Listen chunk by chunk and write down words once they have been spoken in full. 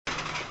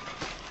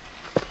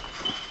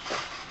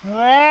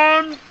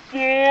Run,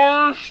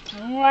 Forrest,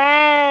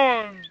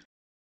 run!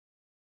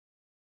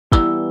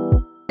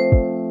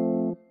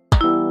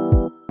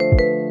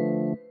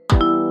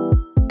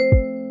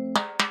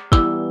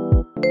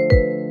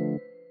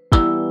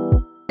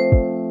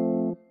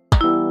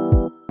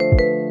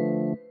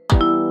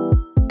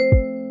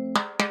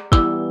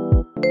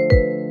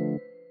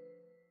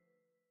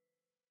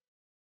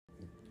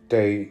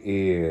 Day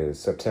is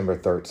September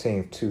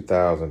 13th,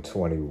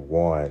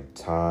 2021.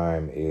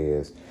 Time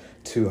is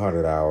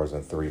 200 hours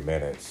and 3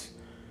 minutes.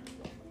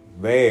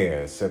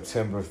 Man,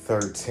 September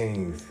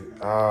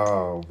 13th.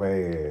 Oh,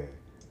 man.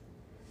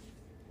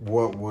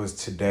 What was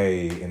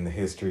today in the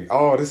history?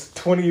 Oh, this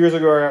 20 years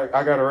ago,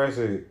 I got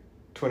arrested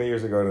 20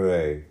 years ago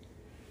today.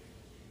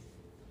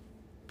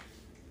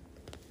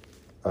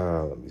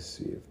 Let me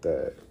see if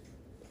that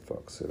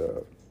fucks it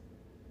up.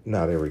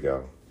 No, there we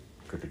go.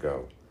 Good to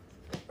go.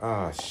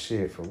 Ah,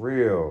 shit, for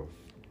real.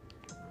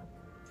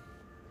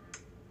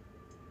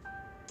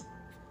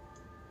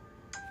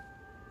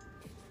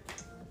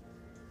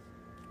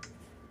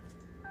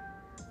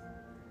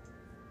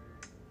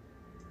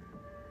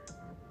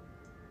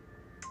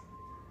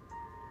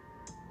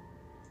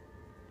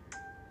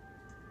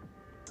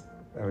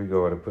 There we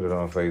go to put it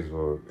on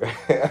Facebook.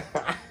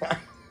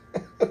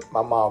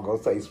 My mom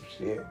gonna say some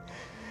shit.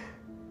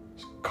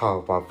 She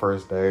called my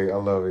first day. I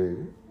love it.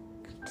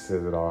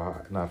 Says it all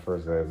high. Not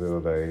first day, middle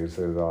day. It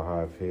says it all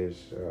high pitch.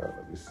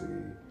 Let me see.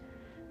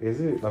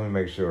 Is it? Let me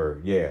make sure.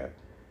 Yeah.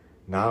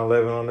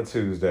 9/11 on a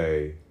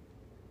Tuesday.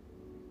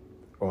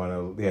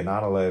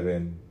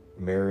 9/11.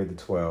 Married the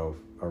 12th.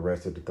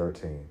 Arrested the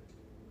 13th.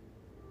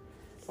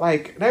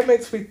 Like, that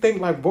makes me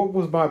think, like, what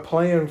was my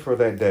plan for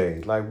that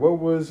day? Like,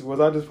 was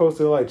I just supposed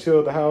to, like, chill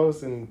at the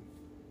house and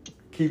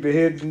keep it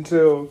hidden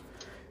until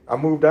I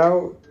moved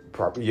out?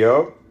 Probably,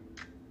 yup.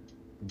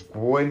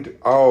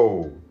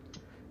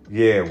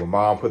 Yeah, when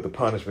mom put the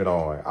punishment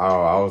on.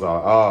 Oh, I was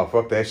all, oh,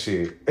 fuck that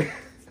shit.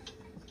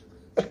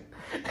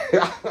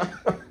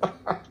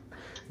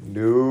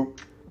 Nope.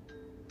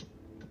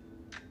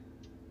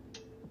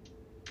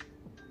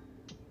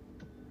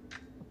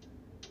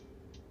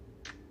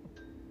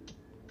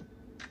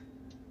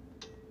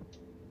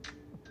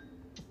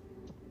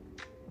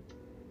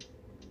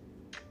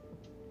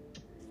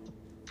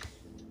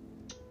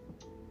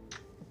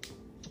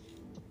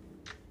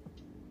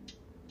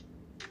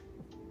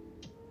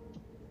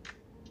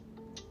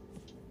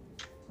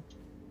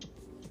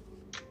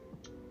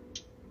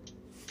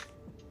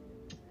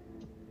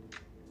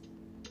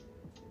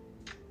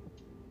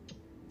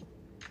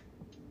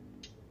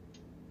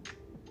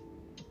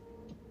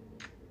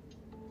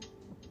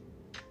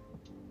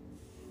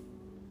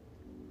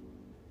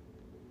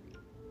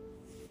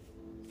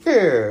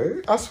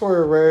 Yeah, I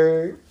swear,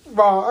 man.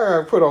 Mom,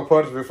 I got put on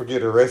punishment for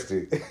getting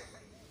arrested.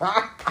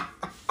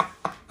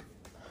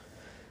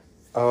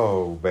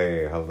 Oh,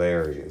 man,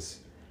 hilarious.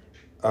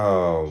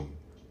 Um,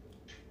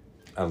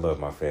 I love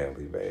my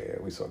family, man.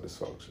 We so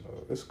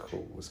dysfunctional. It's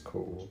cool. It's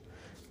cool.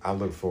 I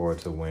look forward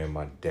to when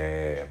my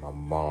dad and my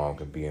mom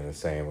can be in the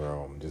same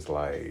room, just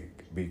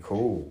like be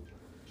cool.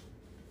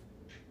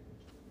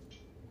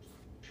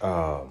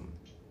 Um,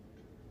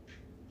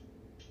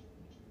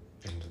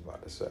 I was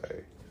about to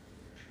say,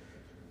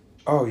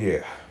 oh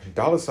yeah,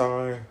 dollar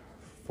sign,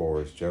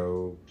 Forrest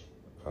Job.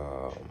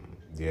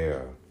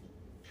 Yeah,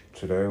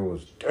 today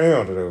was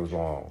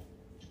long.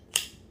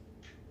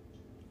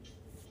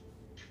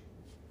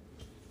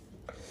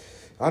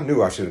 I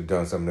knew I should have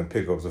done something in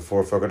pickups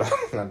before fucking.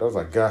 I was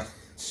like, God,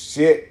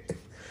 shit,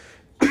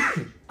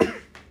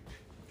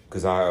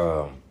 because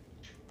I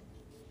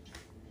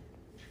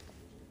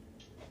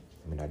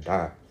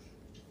died.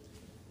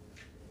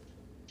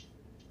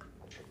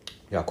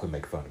 Y'all quit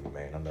making fun of me,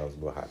 man. I know it's a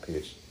little high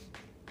pitched.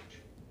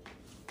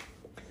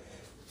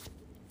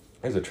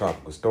 There's a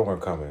tropical storm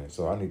coming,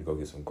 so I need to go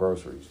get some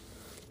groceries.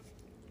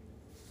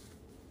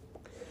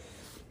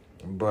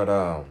 But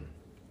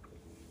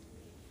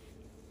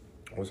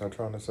what was I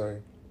trying to say?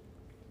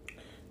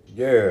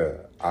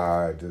 Yeah,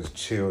 I just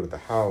chilled at the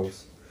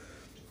house.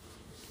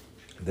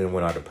 Then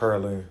went out to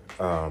Pearland,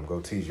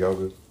 go teach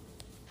yoga.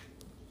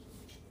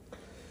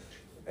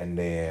 And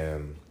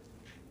then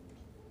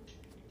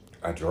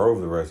I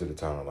drove the rest of the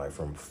time, like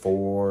from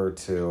 4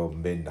 till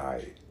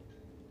midnight.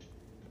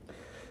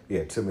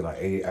 Yeah, it took me like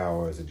 8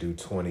 hours to do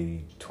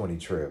 20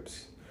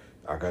 trips.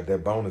 I got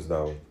that bonus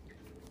though.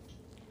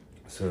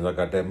 As soon as I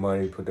got that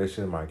money, put that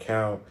shit in my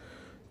account,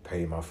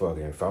 paid my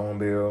fucking phone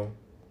bill,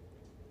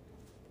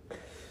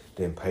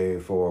 then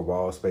paid for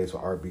wall space for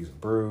Art Beats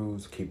and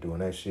Brews. Keep doing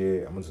that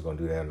shit. I'm just gonna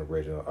do that in the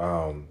original.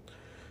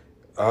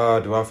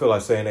 Do I feel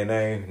like saying their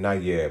name?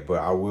 Not yet, but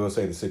I will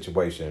say the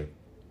situation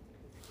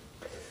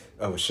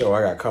of a show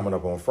I got coming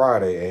up on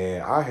Friday,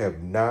 and I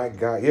have not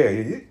got.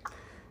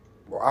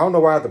 I don't know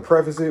why I have to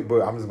preface it,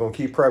 but I'm just gonna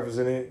keep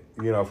prefacing it.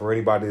 You know, for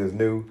anybody that's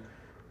new,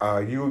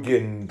 you were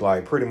getting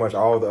like pretty much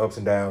all the ups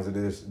and downs of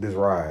this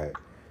ride.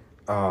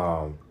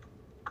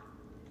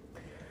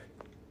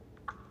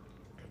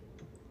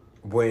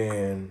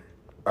 When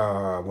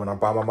When I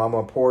buy my mama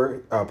a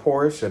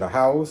Porsche and a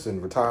house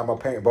and retire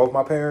both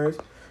my parents,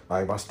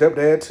 like my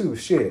stepdad too.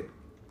 Shit,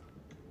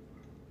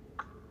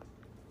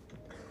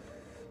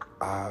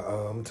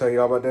 I'm gonna tell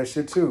y'all about that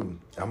shit too.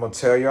 I'm gonna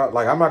tell y'all,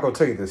 like, I'm not gonna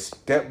tell you the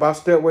step by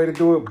step way to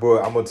do it,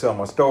 but I'm gonna tell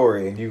my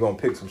story and you gonna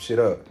pick some shit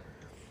up.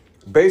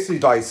 Basically,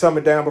 like, sum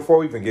it down before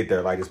we even get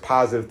there. Like, it's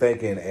positive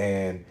thinking,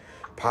 and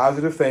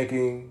positive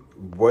thinking,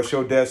 what's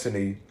your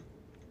destiny,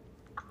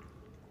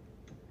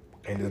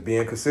 and just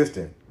being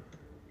consistent.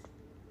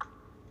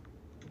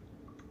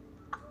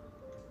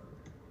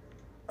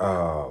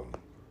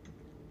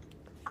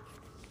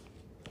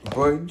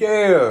 But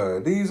yeah,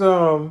 these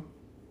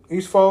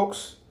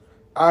folks,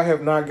 I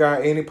have not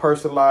got any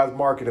personalized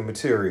marketing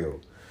material.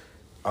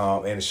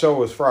 And the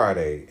show is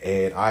Friday,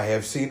 and I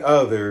have seen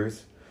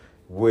others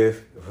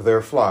with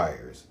their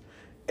flyers.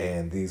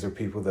 And these are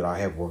people that I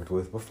have worked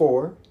with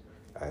before.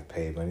 I've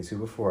paid money to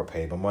before. I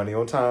paid my money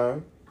on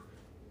time.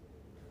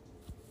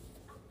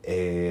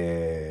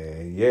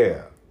 And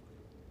yeah,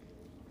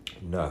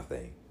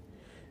 nothing.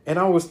 And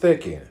I was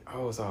thinking, I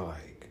was all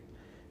like,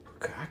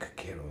 I could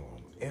get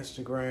on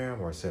Instagram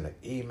or send an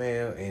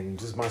email, and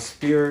just my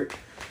spirit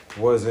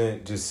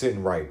wasn't just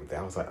sitting right with that.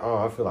 I was like,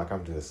 oh, I feel like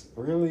I'm just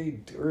really,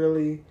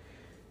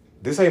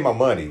 this ain't my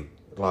money.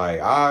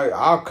 Like,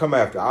 I'll come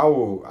after,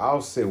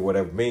 I'll say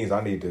whatever means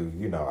I need to,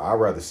 I'd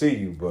rather see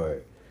you,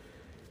 but,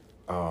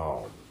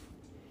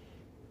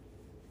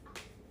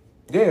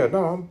 yeah,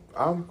 no,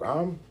 I'm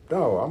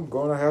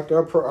gonna have to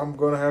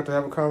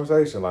have a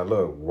conversation. Like,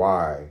 look,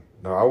 why?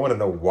 No, I want to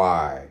know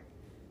why.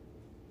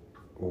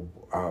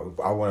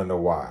 I want to know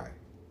why.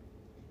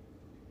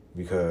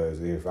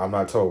 Because if I'm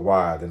not told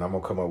why, then I'm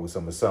gonna come up with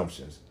some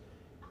assumptions.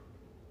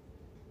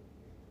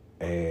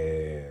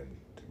 And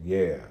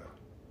yeah.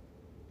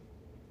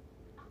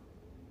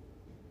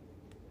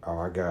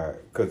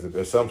 Because the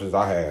assumptions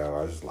I have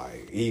are just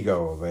like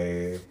ego,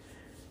 man.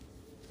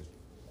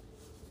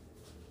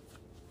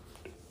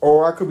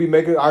 Or I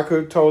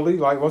could totally,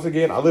 like, once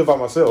again, I live by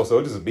myself, so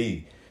it's just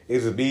me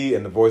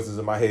and the voices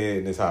in my head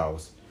in this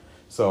house.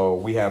 So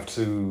we have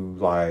to,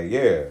 like,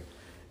 yeah,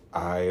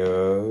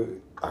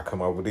 I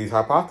come up with these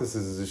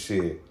hypotheses and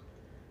shit.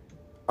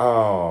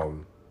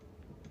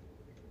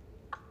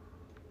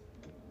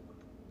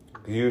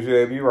 Usually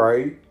they be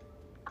right,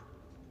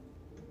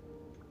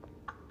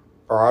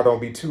 or I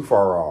don't be too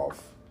far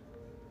off.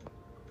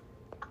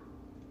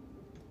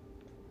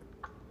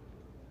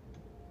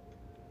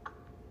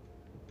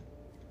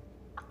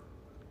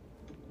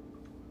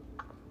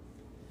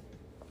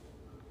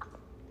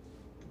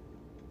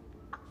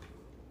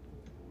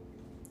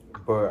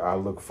 But I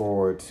look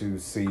forward to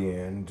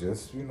seeing I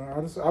was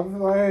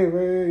like, hey,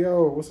 man,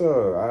 yo, what's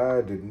up?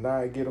 I did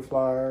not get a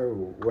flyer.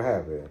 What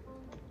happened?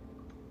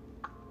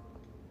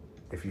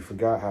 If you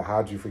forgot,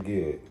 how'd you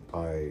forget?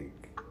 Like,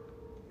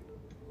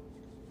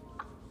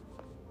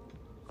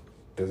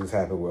 does this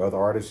happen with other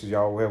artists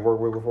y'all have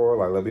worked with before?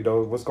 Like, let me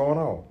know what's going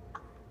on.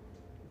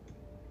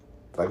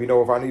 Let me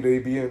know if I need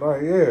to be in,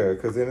 like, yeah,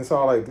 because then it's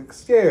all like,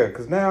 yeah,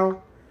 because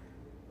now,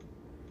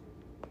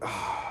 this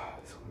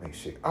will make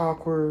shit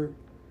awkward.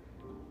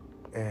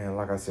 And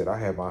like I said, I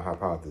have my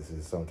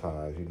hypothesis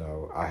sometimes,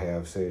 I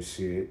have said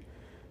shit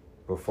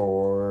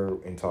before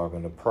in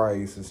talking to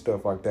price and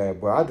stuff like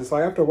that. But I just,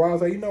 like, after a while, I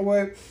was like, you know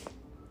what?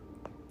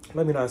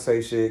 Let me not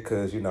say shit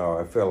because,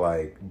 I feel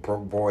like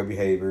broke boy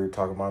behavior,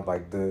 talking about,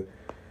 like, the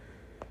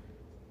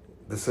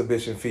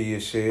submission fee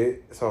and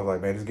shit. So I was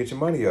like, man, just get your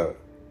money up.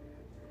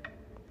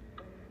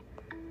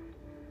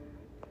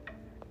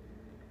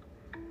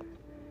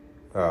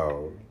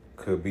 Oh,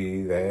 could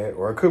be that.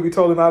 Or it could be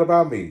totally not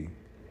about me.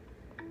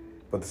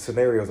 But the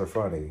scenarios are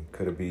funny.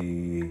 Could it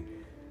be,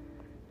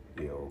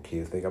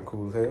 kids think I'm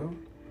cool as hell?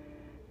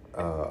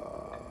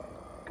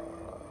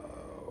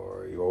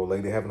 Or your old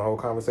lady having a whole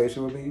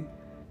conversation with me?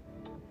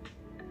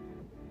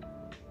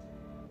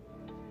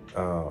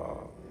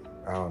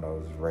 I don't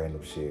know, it's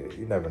random shit.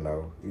 You never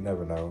know.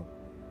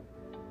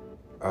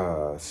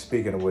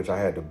 Speaking of which, I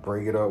had to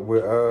bring it up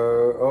with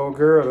old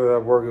girl that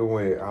I'm working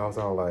with. I was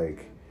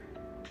like,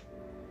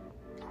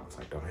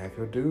 don't have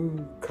your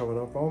dude coming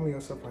up on me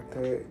or stuff like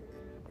that.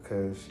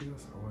 Because she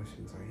was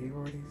like, he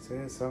already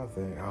said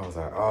something. I was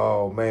like,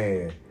 oh,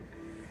 man.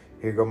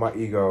 Here go my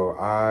ego.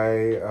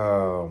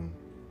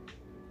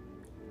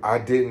 I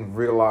didn't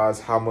realize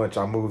how much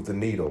I moved the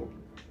needle.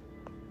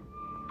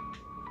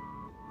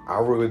 I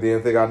really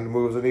didn't think I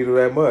moved the needle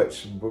that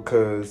much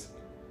because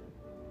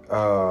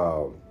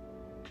him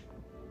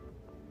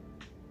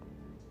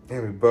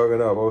bugging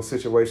up, old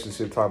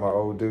situationship, talking about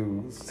old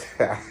dudes.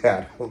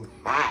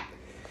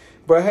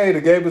 But hey,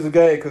 the game is a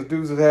game because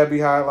dudes have had me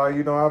high, like,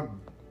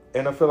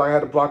 I feel like I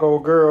had to block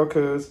old girl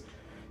because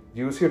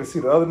you was here to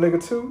see the other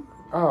nigga too?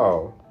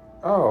 Oh,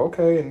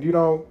 okay. And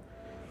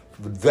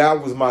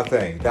that was my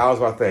thing.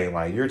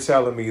 Like, you're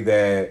telling me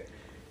that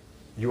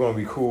you want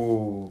to be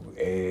cool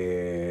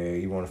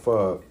and you want to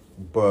fuck,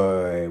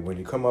 but when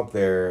you come up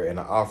there and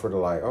I offer to,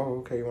 like, oh,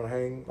 okay, you want to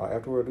hang, like,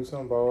 afterward, do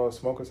something, blah,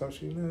 smoke or some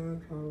shit,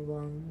 and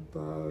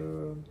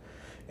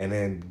and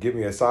then give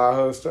me a side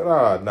hustle.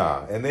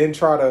 Nah. And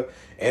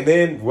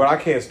then what I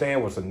can't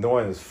stand, what's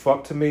annoying as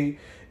fuck to me,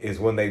 is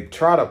when they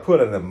try to put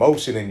an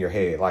emotion in your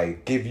head,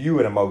 like give you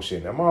an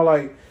emotion. I'm all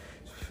like,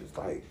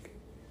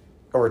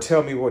 or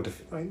tell me what to,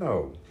 like,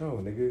 no,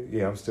 nigga.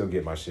 Yeah, I'm still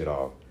getting my shit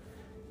off.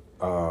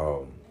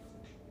 I'm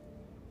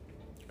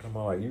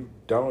all like, you're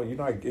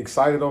not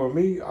excited over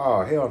me?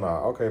 Oh, hell no.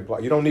 Okay,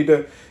 you don't need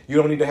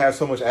to have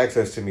so much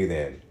access to me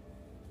then.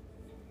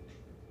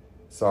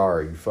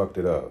 Sorry, you fucked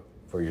it up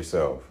for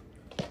yourself.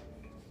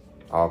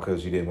 All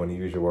because you didn't want to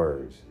use your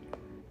words.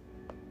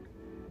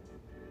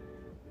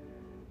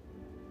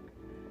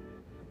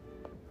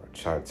 I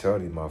try to tell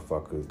these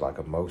motherfuckers, like,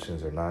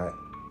 emotions are not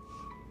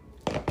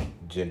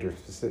gender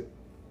specific.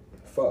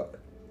 Fuck.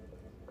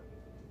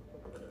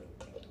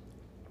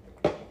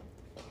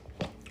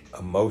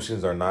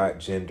 Emotions are not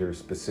gender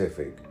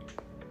specific.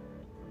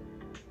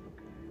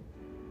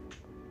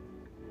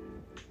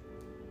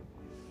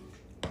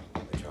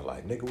 Y'all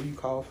like, nigga, will you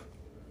cough?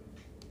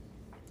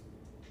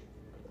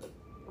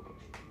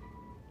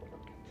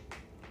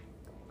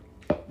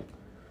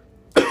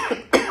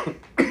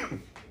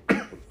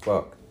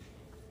 Fuck.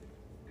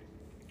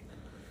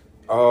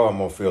 Oh, I'm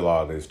gonna feel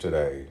all this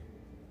today.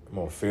 I'm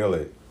gonna feel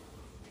it.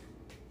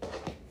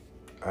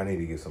 I need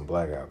to get some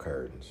blackout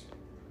curtains.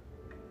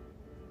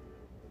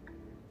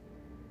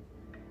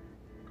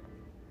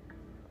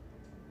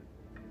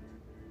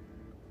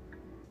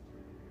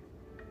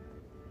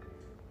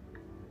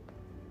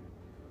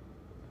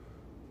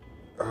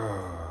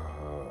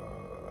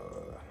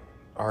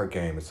 Our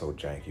game is so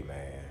janky,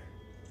 man.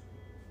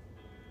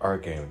 Our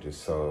game is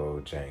just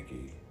so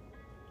janky.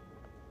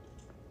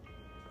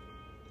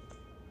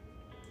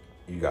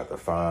 You got the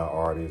fine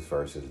artists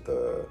versus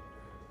the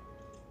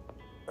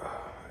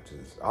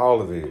just all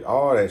of it,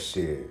 all that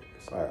shit.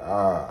 It's like,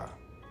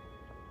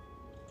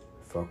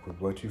 fuck with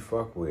what you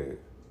fuck with.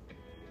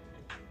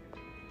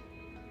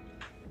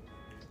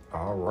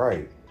 All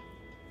right.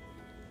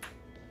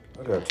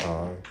 I got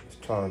time. It's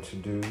time to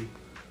do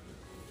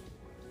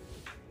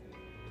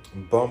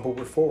Bumble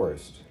with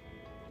Forrest.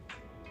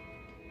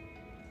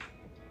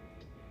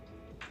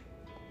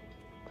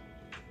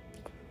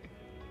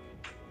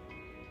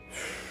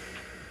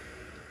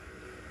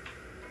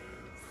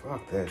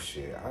 Fuck that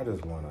shit. I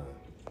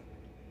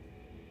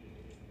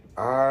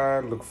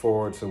look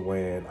forward to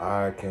when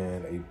I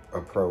can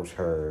approach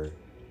her.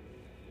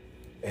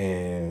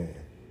 And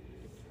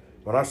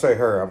when I say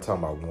her, I'm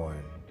talking about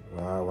one.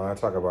 When I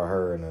talk about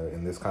her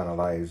in this kind of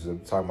life,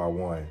 I'm talking about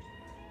one.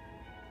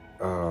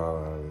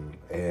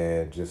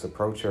 And just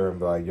approach her and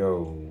be like,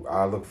 yo,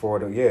 I look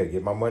forward to,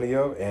 get my money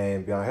up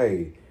and be like,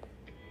 hey,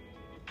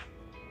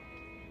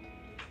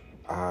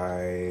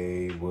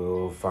 I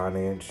will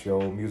finance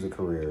your music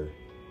career.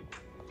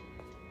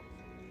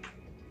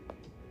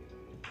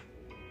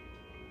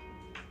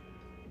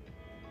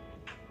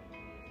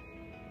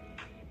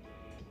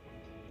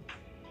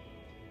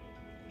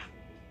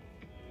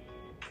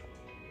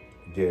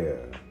 Yeah,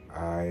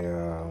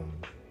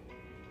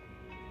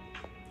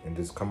 and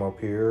just come up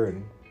here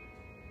and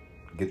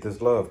get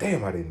this love.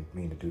 Damn, I didn't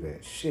mean to do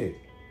that. Shit.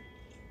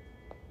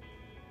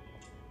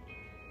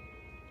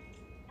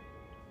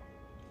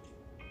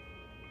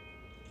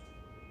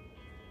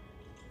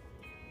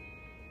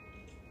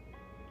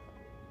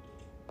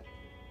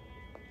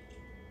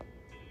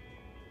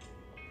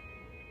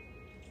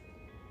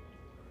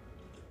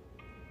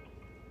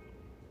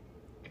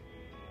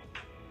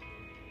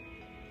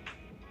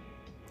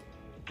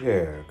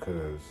 Yeah,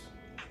 because,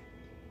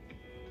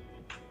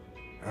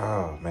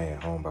 oh man,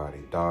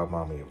 homebody, dog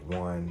mommy of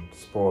one,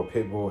 spoiled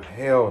pit bull,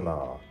 hell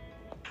nah.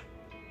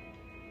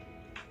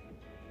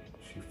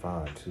 She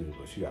fine too,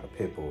 but she got a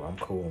pit bull. I'm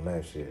cool on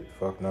that shit.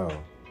 Fuck no.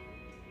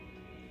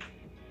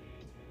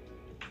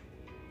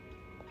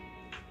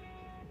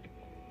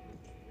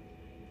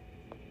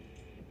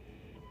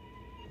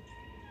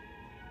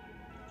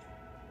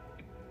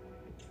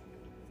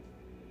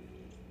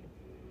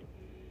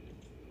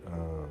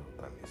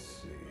 Let me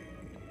see.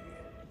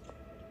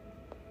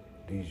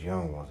 These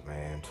young ones,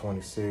 man.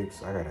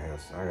 26. I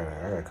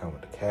gotta come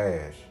with the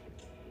cash.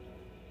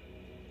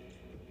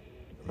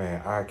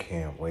 Man, I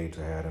can't wait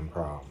to have them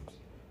problems.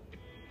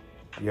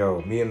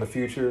 Yo, me in the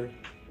future,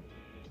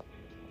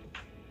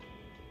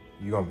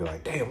 you gonna be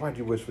like, damn, why'd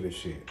you wish for this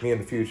shit? Me in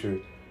the future,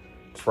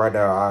 it's right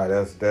now.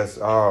 That's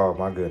oh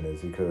my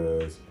goodness,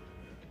 because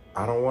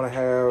I don't want to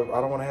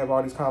have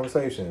all these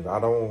conversations. I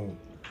want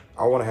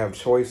to have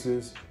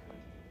choices,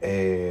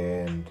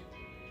 and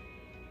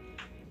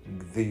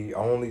the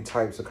only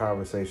types of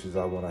conversations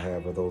I want to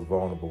have are those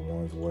vulnerable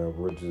ones where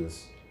we're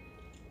just.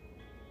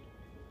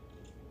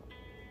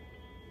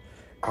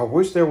 I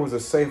wish there was a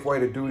safe way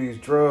to do these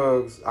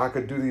drugs. I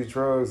could do these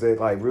drugs that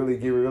like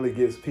really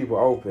gets people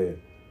open.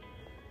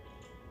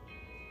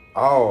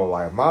 Oh,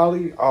 like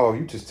Molly? Oh,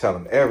 you just tell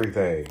them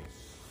everything.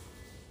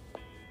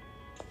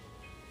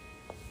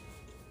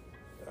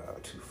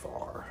 Too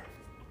far.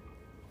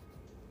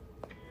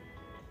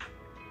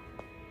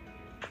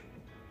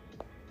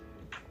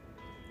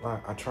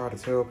 Like I try to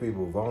tell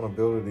people,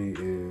 vulnerability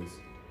is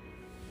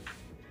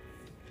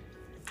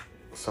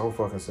So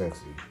fucking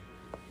sexy.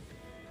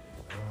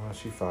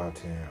 She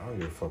 5'10". I don't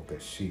give a fuck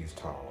that she's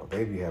tall.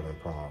 They be having a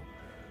problem.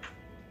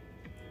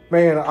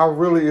 Man, I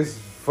really, it's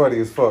funny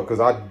as fuck because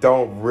I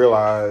don't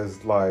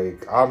realize,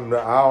 like, I don't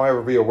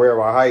ever be aware of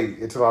my height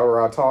until I'm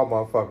around tall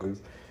motherfuckers.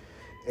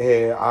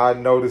 And I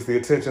notice the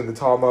attention the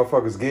tall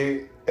motherfuckers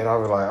get, and I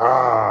was like,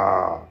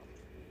 ah.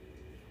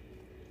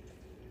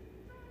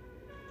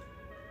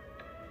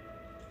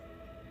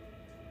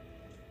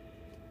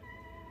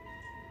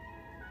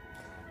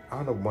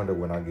 I don't wonder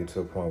when I get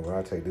to a point where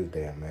I take this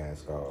damn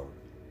mask off.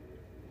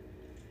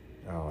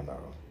 I don't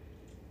know.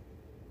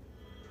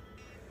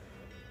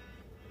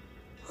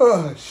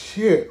 Oh,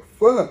 shit.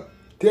 Fuck.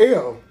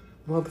 Damn.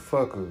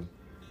 Motherfucker.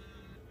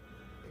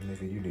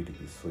 Nigga, you need to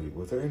be asleep.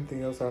 Was there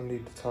anything else I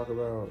need to talk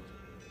about?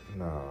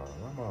 No,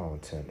 I'm on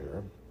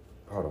Tinder.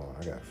 Hold on.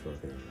 I got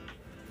fucking...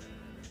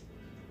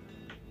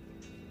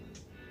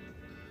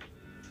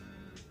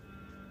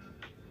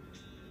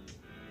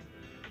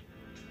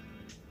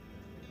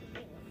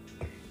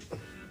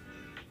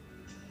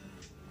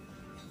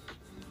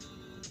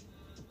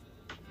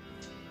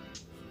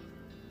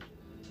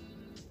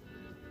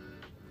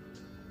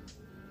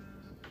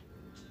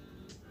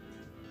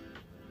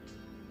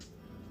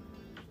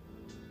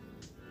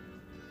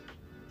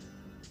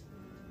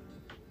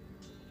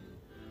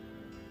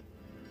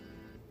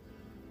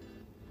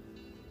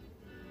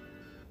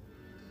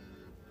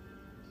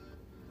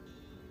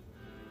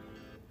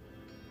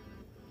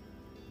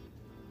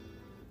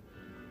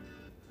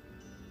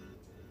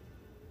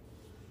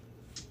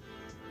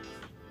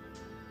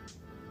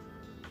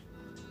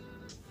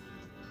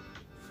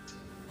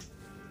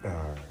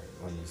 Alright,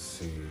 let me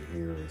see.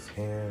 Here is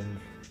Hinge.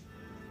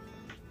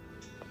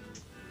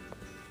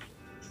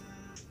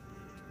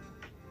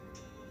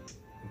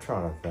 I'm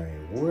trying to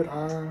think. Would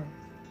I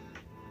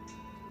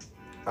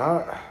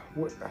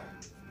would...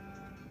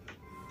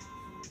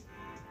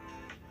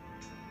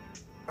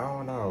 I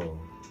don't know.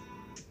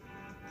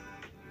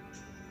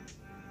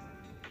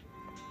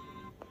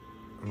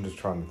 I'm just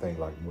trying to think,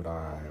 like, would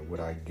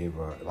I give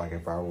a, like,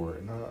 if I were,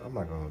 no, I'm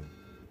not going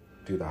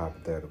to do the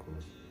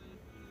hypotheticals.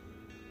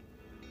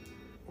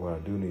 What I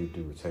do need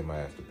to do is take my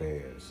ass to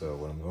bed. So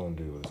what I'm going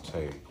to do is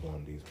take one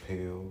of these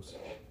pills.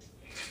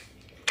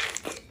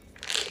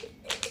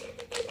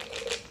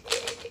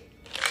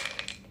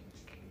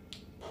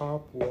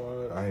 Pop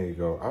one. There you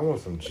go. I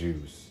want some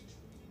juice.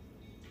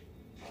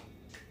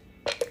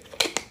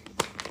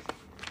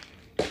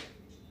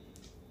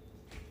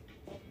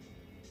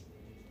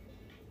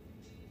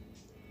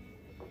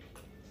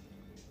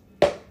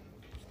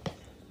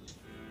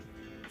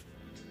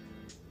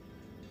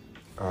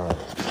 All right.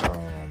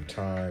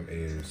 Time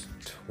is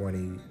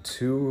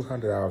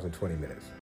 200 hours and 20 minutes.